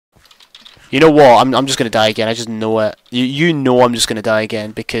You know what? I'm just gonna die again. I just know it. You know I'm just gonna die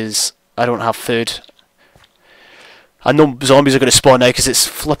again because I don't have food. I know zombies are gonna spawn now because it's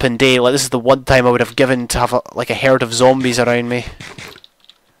flipping day. Like this is the one time I would have given to have like a herd of zombies around me.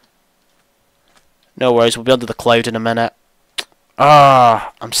 No worries. We'll be under the cloud in a minute.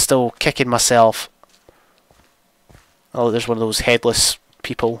 Ah, I'm still kicking myself. Oh, there's one of those headless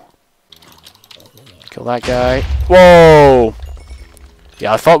people. Kill that guy. Whoa!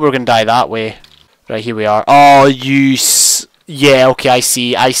 Yeah, I thought we were going to die that way. Right, here we are. Oh, yeah, okay, I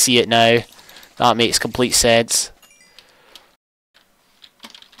see it now. That makes complete sense.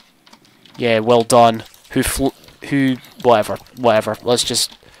 Yeah, well done. Whatever. Let's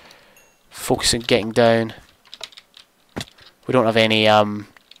just focus on getting down. We don't have any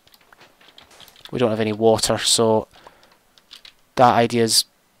water, so that idea's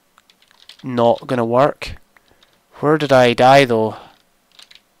not gonna work. Where did I die though?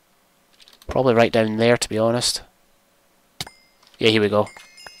 Probably right down there, to be honest. Yeah, here we go.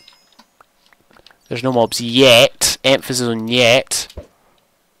 There's no mobs yet. Emphasis on yet.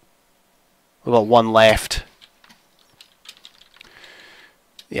 We've got one left.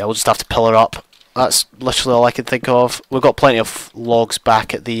 Yeah, we'll just have to pillar up. That's literally all I can think of. We've got plenty of logs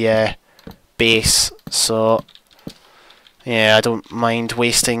back at the base, so yeah, I don't mind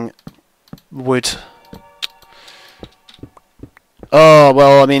wasting wood. Oh,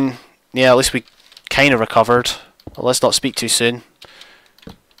 well, I mean, yeah, at least we kind of recovered. Well, let's not speak too soon.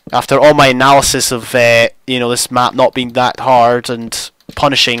 After all my analysis of, you know, this map not being that hard and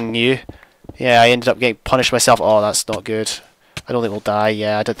punishing you, yeah, I ended up getting punished myself. Oh, that's not good. I don't think we'll die.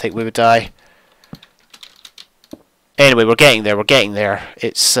 Yeah, I didn't think we would die. Anyway, we're getting there.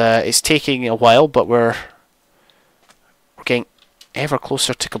 It's taking a while, but we're getting ever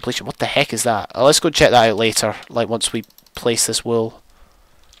closer to completion. What the heck is that? Oh, let's go check that out later, like once we place this wool.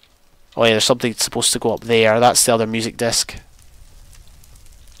 Oh yeah, there's something supposed to go up there. That's the other music disc,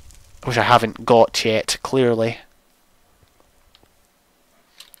 which I haven't got yet, clearly.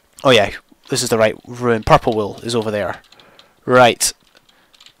 Oh yeah, this is the right room. Purple wool is over there. Right.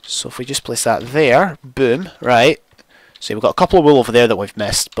 So if we just place that there, boom, right. So we've got a couple of wool over there that we've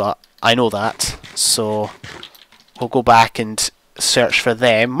missed, but I know that. So we'll go back and search for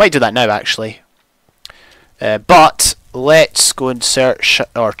them. Might do that now, actually. But let's go and search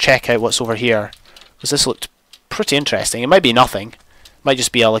or check out what's over here, because this looked pretty interesting. It might be nothing. It might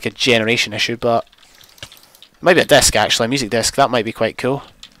just be like a generation issue, but it might be a disc, actually, a music disc. That might be quite cool.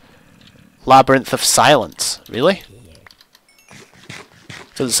 Labyrinth of Silence. Really?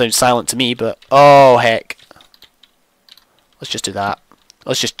 Doesn't sound silent to me, but oh heck. Let's just do that.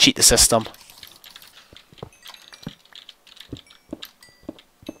 Let's just cheat the system.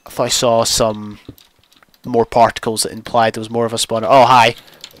 I thought I saw some more particles that implied there was more of a spawner. Oh, hi.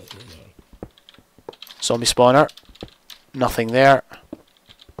 Zombie spawner. Nothing there.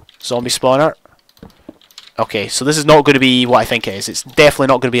 Zombie spawner. Okay, so this is not going to be what I think it is. It's definitely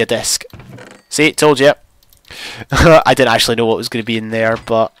not going to be a disc. See, told you. I didn't actually know what was going to be in there,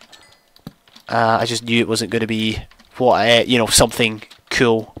 but I just knew it wasn't going to be what you know, something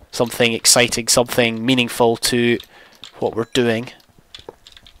cool, something exciting, something meaningful to what we're doing.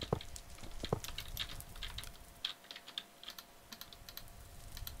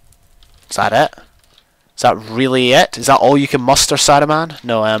 Is that it? Is that really it? Is that all you can muster, Saruman?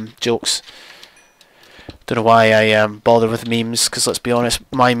 No, jokes. Don't know why I bother with memes, because let's be honest,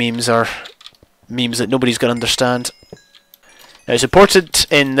 my memes are memes that nobody's going to understand. Now, it's important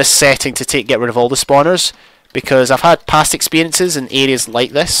in this setting to get rid of all the spawners, because I've had past experiences in areas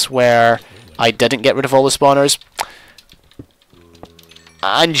like this where I didn't get rid of all the spawners.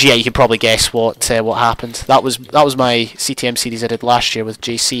 And yeah, you can probably guess what happened. That was my CTM series I did last year with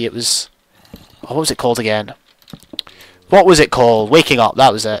JC. It was, oh, what was it called again? What was it called? Waking Up.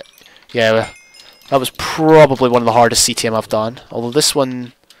 That was it. Yeah, that was probably one of the hardest CTM I've done. Although this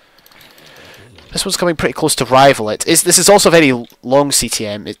one's coming pretty close to rival it. This is also a very long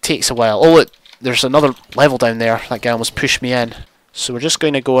CTM. It takes a while. Oh look, there's another level down there. That guy almost pushed me in. So we're just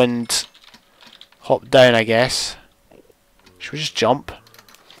going to go and hop down, I guess. Should we just jump?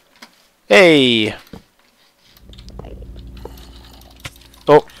 Hey!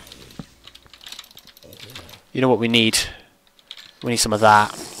 Oh! You know what we need? We need some of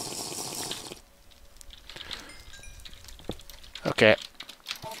that. Okay.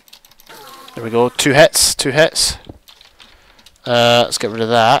 There we go. 2 hits. 2 hits. Let's get rid of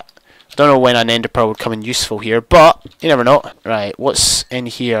that. I don't know when an ender pearl would come in useful here, but you never know. Right, what's in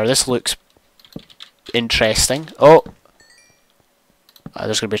here? This looks interesting. Oh!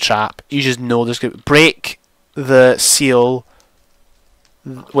 There's going to be a trap. You just know there's going to break the seal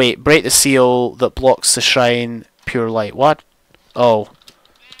Wait, break the seal that blocks the shrine. Pure light. What? Oh.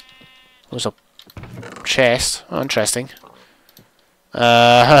 There's a chest. Oh, interesting.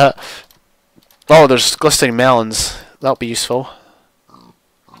 Oh, there's glistening melons. That'll be useful.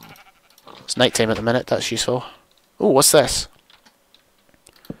 It's nighttime at the minute. That's useful. Oh, what's this?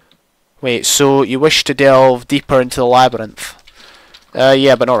 Wait, so you wish to delve deeper into the labyrinth?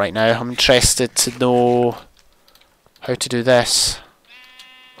 Yeah, but not right now. I'm interested to know how to do this.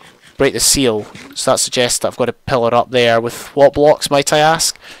 Break the seal. So that suggests that I've got a pillar up there with what blocks, might I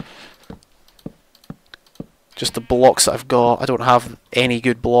ask? Just the blocks that I've got. I don't have any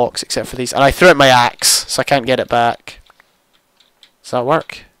good blocks except for these. And I threw out my axe, so I can't get it back. Does that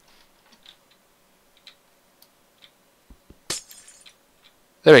work?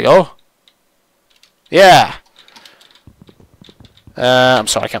 There we go. Yeah. I'm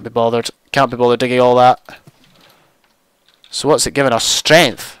sorry, I can't be bothered. Can't be bothered digging all that. So what's it giving us?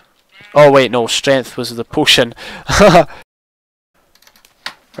 Strength. Oh wait, no, strength was the potion. Right,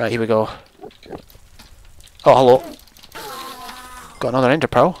 here we go. Oh, hello. Got another ender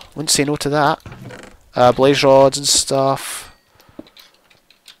pearl. Wouldn't say no to that. Blaze rods and stuff.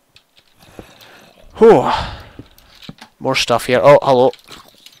 Whew. More stuff here. Oh, hello.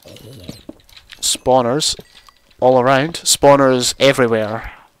 Spawners all around. Spawners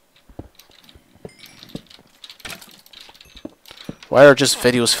everywhere. Why are just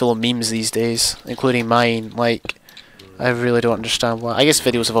videos full of memes these days, including mine? Like, I really don't understand why. I guess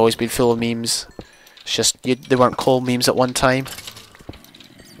videos have always been full of memes. It's just they weren't called memes at one time.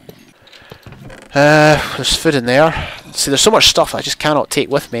 There's food in there. See, there's so much stuff I just cannot take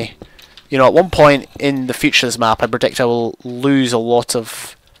with me. You know, at one point in the future of this map, I predict I will lose a lot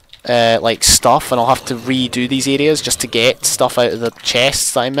of like stuff, and I'll have to redo these areas just to get stuff out of the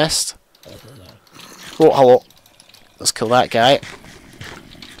chests that I missed. Oh, hello. Let's kill that guy.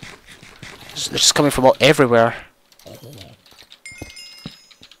 They're just coming from everywhere.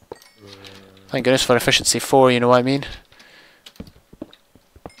 Thank goodness for efficiency 4, you know what I mean?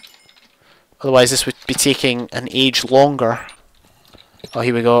 Otherwise this would be taking an age longer. Oh,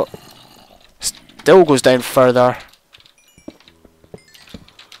 here we go. Still goes down further.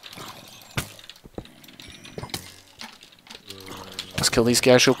 Let's kill these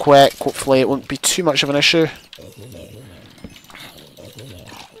guys real quick. Hopefully it won't be too much of an issue.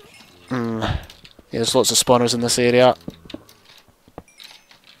 Yeah, there's lots of spawners in this area.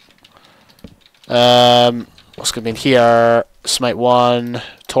 What's going to be in here? Smite 1,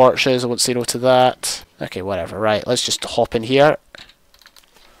 torches, I won't say no to that. Okay, whatever, right, let's just hop in here.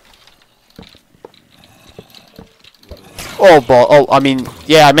 Oh, I mean,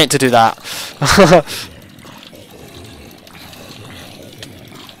 yeah, I meant to do that.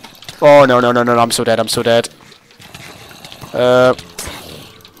 Oh, no, I'm so dead, I'm so dead.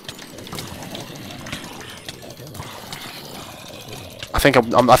 I think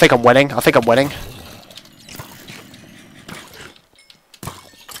I'm winning. I think I'm winning.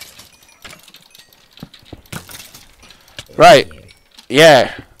 Right.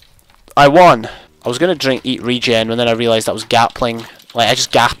 Yeah. I won. I was gonna eat regen, and then I realised that was gappling. Like, I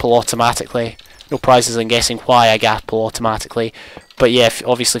just gapple automatically. No prizes, I'm guessing why I gapple automatically. But yeah,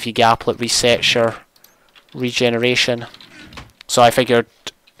 obviously if you gapple, it resets your regeneration. So I figured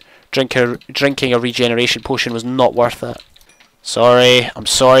drinking a regeneration potion was not worth it. Sorry, I'm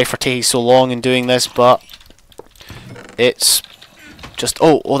sorry for taking so long in doing this, but it's just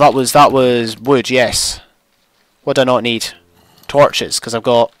oh that was wood, yes. What do I not need? Torches, because I've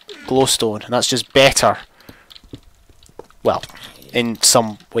got glowstone, and that's just better. Well, in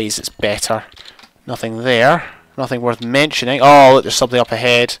some ways it's better. Nothing there, nothing worth mentioning. Oh, look, there's something up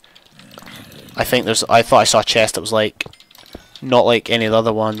ahead. I thought I saw a chest that was like not like any of the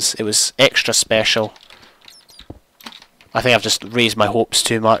other ones. It was extra special. I think I've just raised my hopes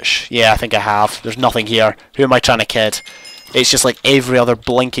too much. Yeah, I think I have. There's nothing here. Who am I trying to kid? It's just like every other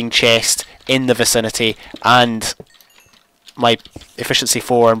blinking chest in the vicinity, and my efficiency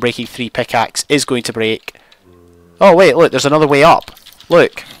 4 and breaking 3 pickaxe is going to break. Oh wait, look, there's another way up.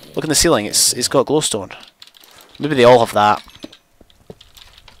 Look in the ceiling. It's got glowstone. Maybe they all have that.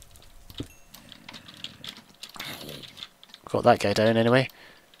 Got that guy down anyway.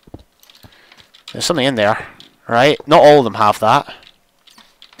 There's something in there. Right, not all of them have that.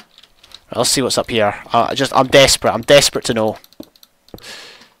 Right, let's see what's up here. I'm desperate. I'm desperate to know.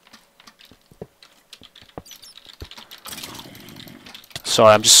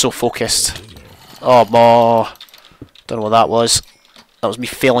 Sorry, I'm just so focused. Oh, don't know what that was. That was me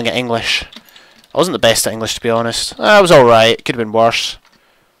failing at English. I wasn't the best at English, to be honest. I was alright. It could have been worse.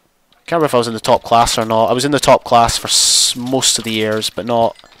 Can't remember if I was in the top class or not. I was in the top class for most of the years, but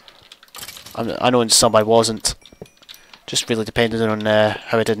not... I know in some I wasn't. Just really depended on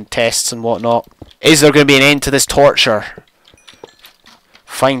how I did in tests and whatnot. Is there going to be an end to this torture?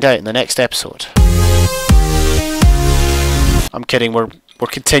 Find out in the next episode. I'm kidding, we're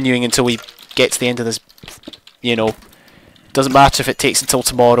continuing until we get to the end of this, you know. Doesn't matter if it takes until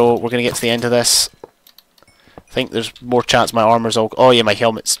tomorrow, we're going to get to the end of this. I think there's more chance my armour's all... Oh yeah, my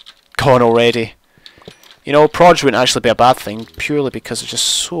helmet's gone already. You know, Proj wouldn't actually be a bad thing, purely because there's just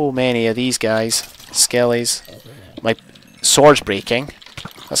so many of these guys. Skellies. My sword's breaking.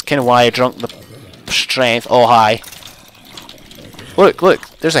 That's kind of why I drunk the strength. Oh, hi. Look, look,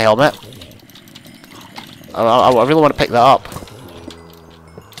 there's a helmet. I really want to pick that up.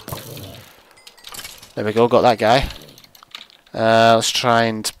 There we go, got that guy. Let's try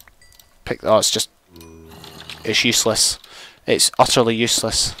and pick... Oh, it's just... It's useless. It's utterly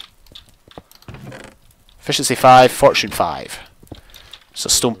useless. Efficiency 5, Fortune 5. It's a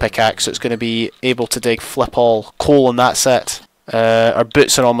stone pickaxe, so it's going to be able to dig flip all coal on that set. Our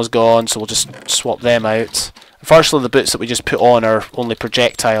boots are almost gone, so we'll just swap them out. Unfortunately, the boots that we just put on are only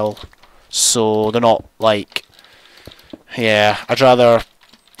projectile, so they're not like... Yeah, I'd rather...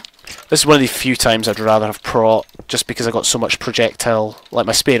 This is one of the few times I'd rather have prot, just because I got so much projectile. Like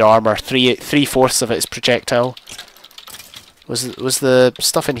my spare armour, three-fourths of it is projectile. Was the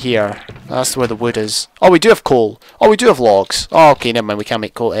stuff in here? That's where the wood is. Oh, we do have coal. Oh, we do have logs. Oh, okay, never mind. We can't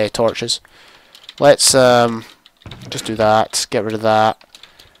make coal, torches. Let's just do that. Get rid of that.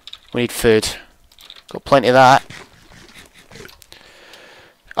 We need food. Got plenty of that.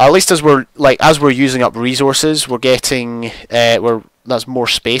 At least as we're using up resources, we're getting that's more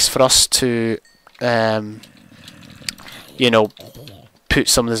space for us to you know, put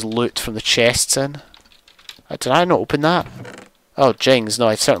some of this loot from the chests in. Did I not open that? Oh, jings. No,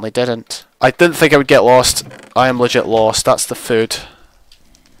 I certainly didn't. I didn't think I would get lost. I am legit lost. That's the food.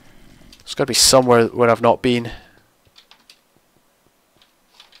 There's got to be somewhere where I've not been.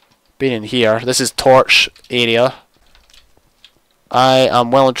 Been in here. This is torch area. I am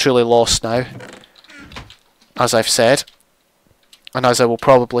well and truly lost now, as I've said, and as I will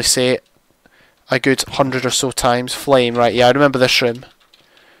probably say a good 100 or so times. Flame, right, yeah, I remember this room.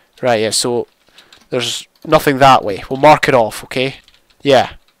 Right, yeah, so there's nothing that way. We'll mark it off, okay?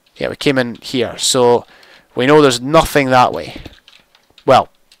 Yeah, we came in here, so we know there's nothing that way. Well,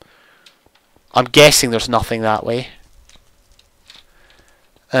 I'm guessing there's nothing that way.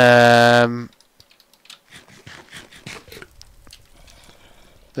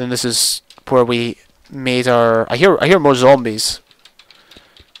 Then this is where we made our... I hear more zombies.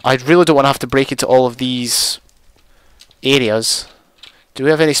 I really don't want to have to break into all of these areas. Do we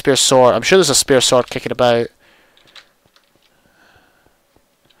have any spare sword? I'm sure there's a spare sword kicking about.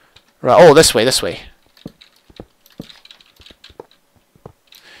 Right, oh, this way, this way.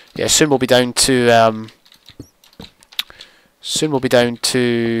 Yeah, soon we'll be down to... soon we'll be down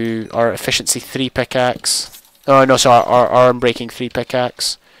to our efficiency 3 pickaxe. Oh no, sorry, our arm breaking 3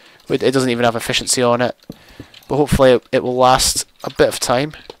 pickaxe. It doesn't even have efficiency on it, but hopefully it will last a bit of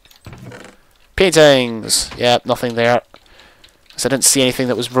time. Paintings! Yep, nothing there. So I didn't see anything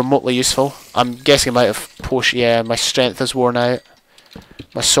that was remotely useful. I'm guessing I might have potion. Yeah, my strength is worn out.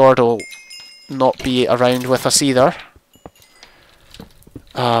 My sword will not be around with us either.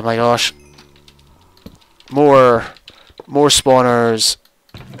 Oh my gosh. More spawners.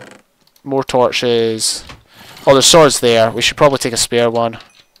 More torches. Oh, there's swords there. We should probably take a spare one.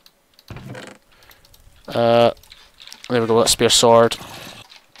 There we go, that spare sword.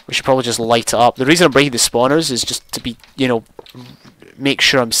 We should probably just light it up. The reason I'm breaking the spawners is just to be, you know, make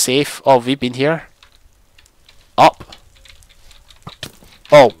sure I'm safe. Oh, have we been here? Up?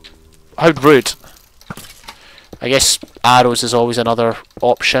 Oh, how rude. I guess arrows is always another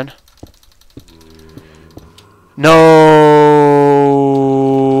option. No,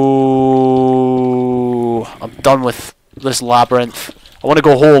 I'm done with this labyrinth. I want to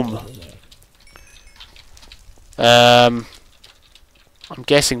go home. I'm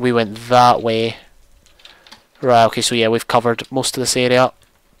guessing we went that way. Right, okay, so yeah, we've covered most of this area.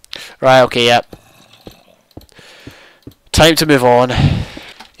 Right, okay, yeah. Time to move on.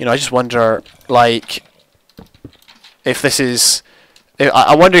 You know, I just wonder, like, if this is...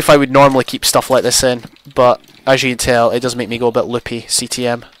 I wonder if I would normally keep stuff like this in, but as you can tell, it does make me go a bit loopy,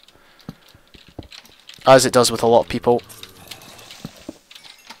 CTM. As it does with a lot of people.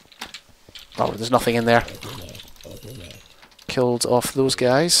 Oh, there's nothing in there. Killed off those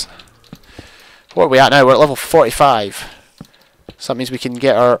guys. What are we at now? We're at level 45. So that means we can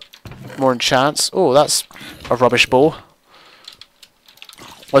get our more enchants. Oh, that's a rubbish bow.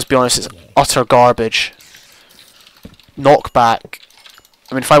 let's be honest, it's utter garbage. Knockback.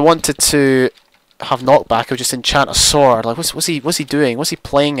 I mean, if I wanted to have knockback, I would just enchant a sword. Like, what's he doing? What's he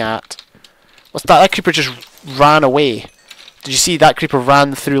playing at? What's that? That creeper just ran away. Did you see that creeper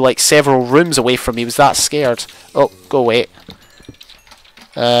ran through like several rooms away from me? He was that scared. Oh, go away.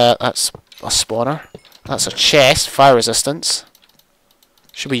 That's a spawner. That's a chest. Fire resistance.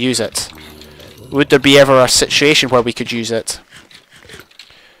 Should we use it? Would there be ever a situation where we could use it?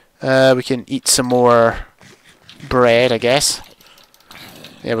 We can eat some more bread, I guess.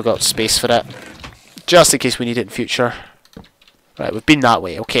 Yeah, we've got space for it. Just in case we need it in future. Right, we've been that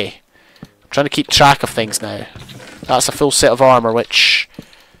way. Okay. I'm trying to keep track of things now. That's a full set of armour, which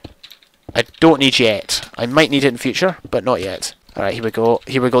I don't need yet. I might need it in future, but not yet. Alright, here we go.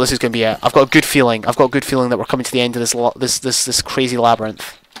 Here we go. This is going to be it. I've got a good feeling. I've got a good feeling that we're coming to the end of this crazy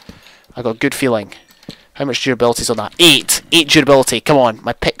labyrinth. I've got a good feeling. How much durability is on that? 8! 8 durability. Come on.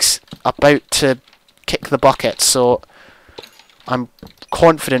 My pick's about to kick the bucket, so I'm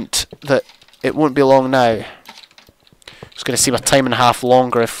confident that it won't be long now. Just going to see my time and a half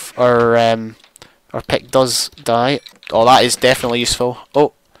longer if our pick does die. Oh, that is definitely useful.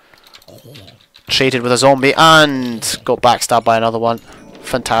 Oh. Traded with a zombie and got backstabbed by another one.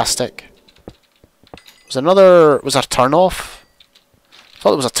 Fantastic. Was there a turn off? I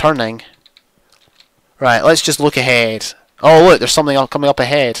thought it was a turning. Right, let's just look ahead. Oh look, there's something coming up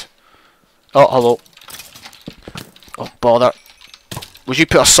ahead. Oh, hello. Oh, bother. Would you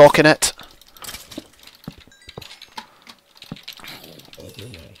put a sock in it?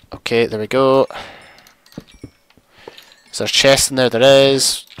 Okay, there we go. Is there a chest in there? There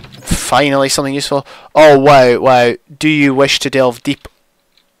is. Finally, something useful. Oh, wow, wow. Do you wish to delve deep?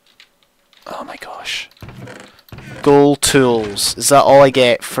 Oh my gosh. Gold tools. Is that all I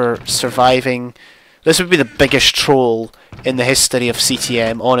get for surviving? This would be the biggest troll in the history of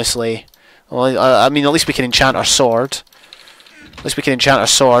CTM, honestly. Well, I mean, at least we can enchant our sword. At least we can enchant our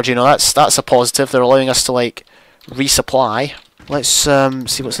sword, you know, that's a positive. They're allowing us to, like, resupply. Let's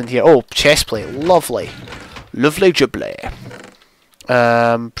see what's in here. Oh, chestplate. Lovely. Lovely jubbly.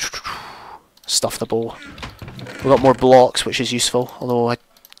 Stuff the bow. We've got more blocks, which is useful, although I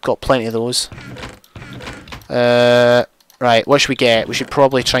got plenty of those. Right, what should we get? We should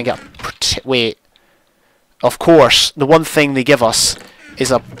probably try and get... Wait. Of course, the one thing they give us is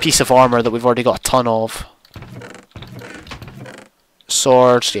a piece of armour that we've already got a ton of.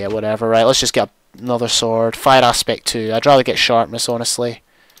 Swords, yeah, whatever. Right, let's just get another sword. Fire aspect 2. I'd rather get sharpness, honestly.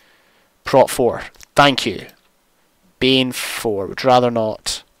 Prot 4. Thank you. Bane 4. Would rather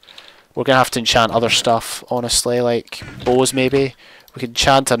not. We're gonna have to enchant other stuff, honestly, like bows maybe. We could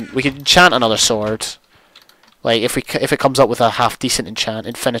enchant another sword. Like if it comes up with a half decent enchant,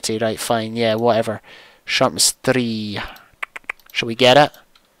 infinity, right? Fine, yeah, whatever. Sharpness 3. Shall we get it?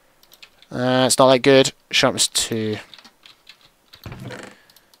 It's not that good. Sharpness 2.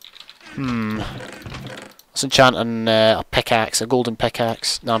 Let's enchant a pickaxe, a golden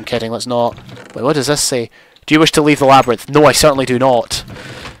pickaxe. No, I'm kidding. Let's not. Wait, what does this say? Do you wish to leave the labyrinth? No, I certainly do not.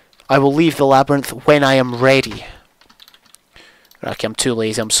 I will leave the labyrinth when I am ready. Okay, I'm too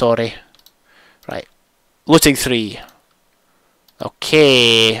lazy, I'm sorry. Right. Looting 3.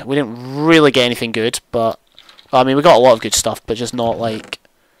 Okay. We didn't really get anything good, but... I mean, we got a lot of good stuff, but just not, like,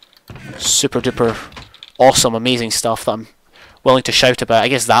 super duper awesome, amazing stuff that I'm willing to shout about. I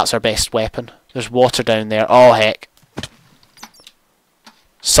guess that's our best weapon. There's water down there. Oh, heck.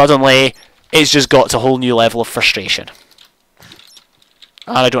 Suddenly, it's just got to a whole new level of frustration.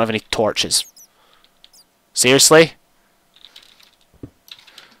 And I don't have any torches. Seriously?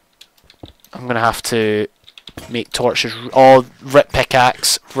 I'm going to have to make torches. Oh, rip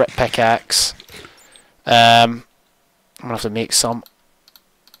pickaxe. Rip pickaxe. I'm going to have to make some.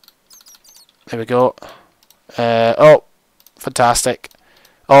 There we go. Oh, fantastic.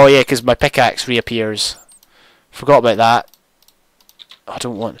 Oh yeah, because my pickaxe reappears. Forgot about that. I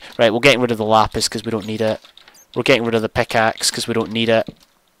don't want... Right, we're getting rid of the lapis because we don't need it. We're getting rid of the pickaxe because we don't need it.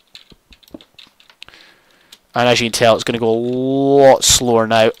 And as you can tell, it's going to go a lot slower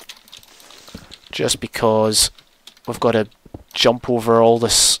now. Just because we've got to jump over all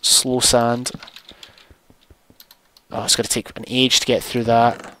this slow sand. Oh, it's going to take an age to get through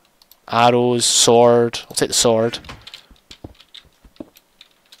that. Arrows, sword. I'll take the sword.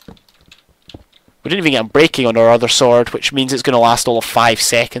 We didn't even get unbreaking on our other sword, which means it's going to last all of 5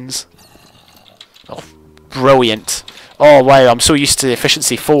 seconds. Oh, brilliant. Oh, wow, I'm so used to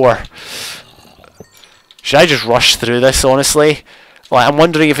efficiency 4. Should I just rush through this, honestly? Like, I'm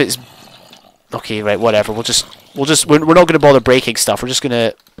wondering if it's... Okay, right, whatever. We're not going to bother breaking stuff. We're just going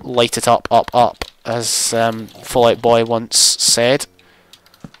to light it up, as Fallout Boy once said.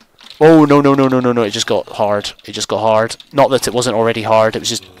 Oh, no, no, no, no, no, no, it just got hard. It just got hard. Not that it wasn't already hard,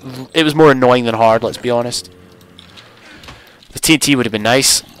 it was more annoying than hard, let's be honest. The TNT would have been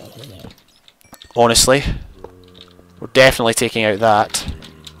nice. Honestly. We're definitely taking out that.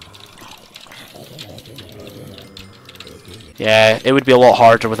 Yeah, it would be a lot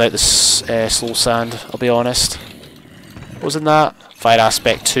harder without this slow sand, I'll be honest. What was in that? Fire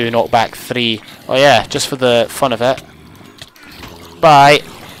aspect 2, knockback 3. Oh yeah, just for the fun of it. Bye!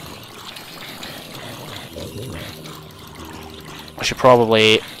 I should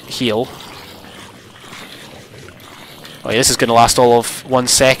probably heal. Oh yeah, this is going to last all of 1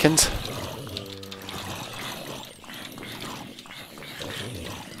 second.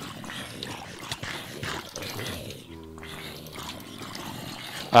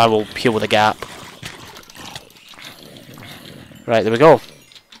 I will heal with a gap. Right, there we go.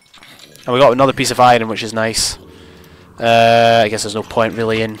 And we got another piece of iron, which is nice. I guess there's no point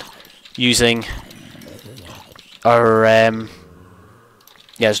really in using our... yeah,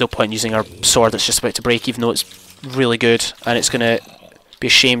 there's no point in using our sword that's just about to break, even though it's really good. And it's going to be a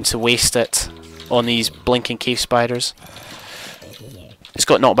shame to waste it on these blinking cave spiders. It's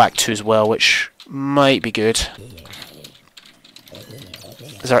got knockback 2 as well, which might be good.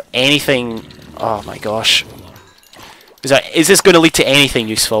 Is there anything... Oh my gosh. Is this going to lead to anything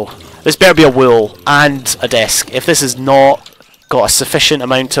useful? This better be a wool and a disc. If this has not got a sufficient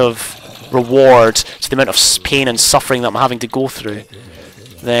amount of reward to the amount of pain and suffering that I'm having to go through,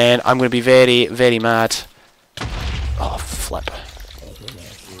 then I'm going to be very, very mad. Oh, flip.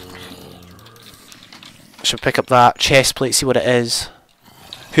 I should pick up that chest plate, see what it is.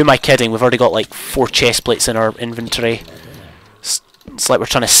 Who am I kidding? We've already got like 4 chest plates in our inventory. It's like we're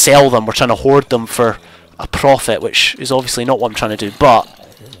trying to sell them, we're trying to hoard them for a profit, which is obviously not what I'm trying to do, but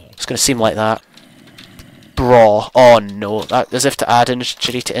it's going to seem like that. Bra. Oh no, that as if to add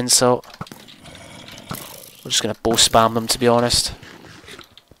injury to insult. We're just going to bow spam them, to be honest.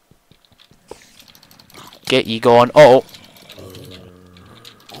 Get ye gone. Uh oh.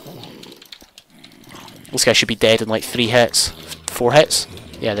 This guy should be dead in like 3 hits. 4 hits?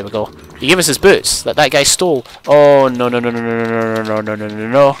 Yeah, there we go. He gave us his boots that guy stole. Oh no no no no no no no no no no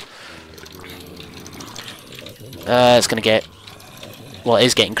no. It's gonna get... Well, it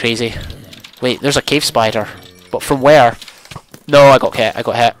is getting crazy. Wait, there's a cave spider. But from where? No, I got hit. I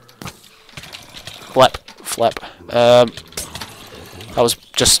got hit. Flip. Flip. That was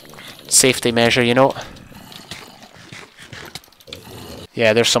just safety measure, you know.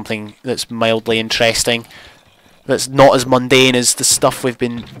 Yeah, there's something that's mildly interesting. That's not as mundane as the stuff we've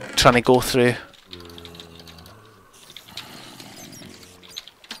been trying to go through.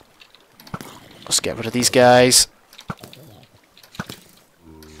 Let's get rid of these guys.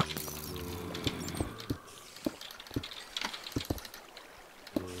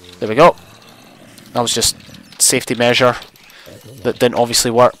 There we go. That was just safety measure that didn't obviously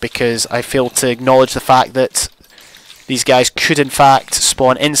work because I failed to acknowledge the fact that these guys could in fact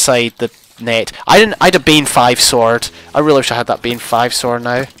spawn inside the net. I had a Bane 5 sword. I really wish I had that Bane 5 sword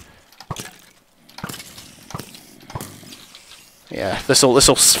now. Yeah,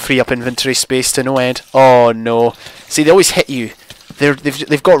 this'll free up inventory space to no end. Oh no. See, they always hit you.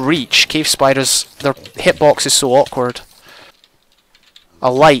 They've got reach. Cave spiders, their hitbox is so awkward.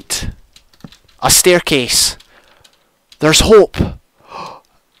 A light. A staircase. There's hope.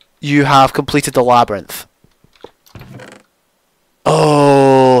 You have completed the labyrinth.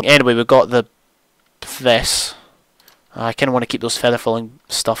 Oh. Anyway, we've got this. I kind of want to keep those feather falling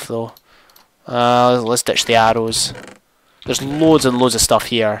stuff though. Let's ditch the arrows. There's loads and loads of stuff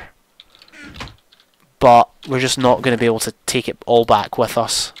here, but we're just not going to be able to take it all back with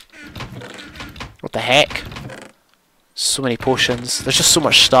us. What the heck? So many potions. There's just so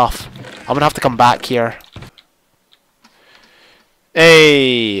much stuff. I'm going to have to come back here.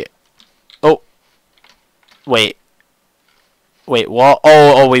 Hey! Oh! Wait. Wait, what?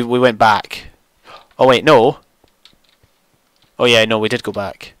 Oh, we went back. Oh wait, no. Oh yeah, no, we did go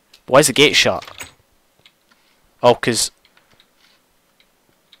back. Why is the gate shut? Oh, 'cause...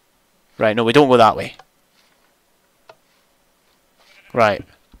 Right, no, we don't go that way. Right.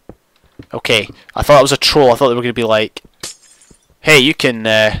 Okay, I thought it was a troll. I thought they were going to be like, hey, you can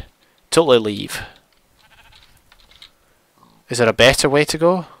totally leave. Is there a better way to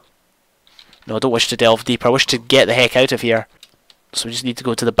go? No, I don't wish to delve deeper. I wish to get the heck out of here. So we just need to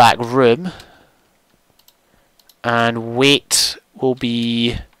go to the back room. And wait will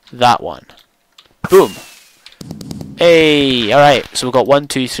be that one. Boom! Hey! Alright, so we've got 1,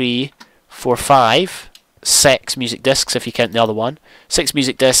 2, 3, 4, 5, 6 music discs if you count the other one. 6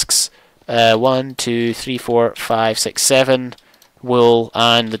 music discs. 1, 2, 3, 4, 5, 6, 7. wool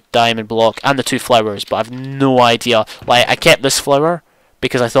and the diamond block and the 2 flowers, but I've no idea. Like, I kept this flower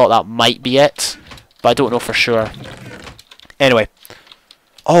because I thought that might be it, but I don't know for sure. Anyway.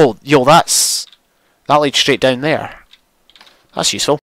 Oh, yo, that leads straight down there. That's useful.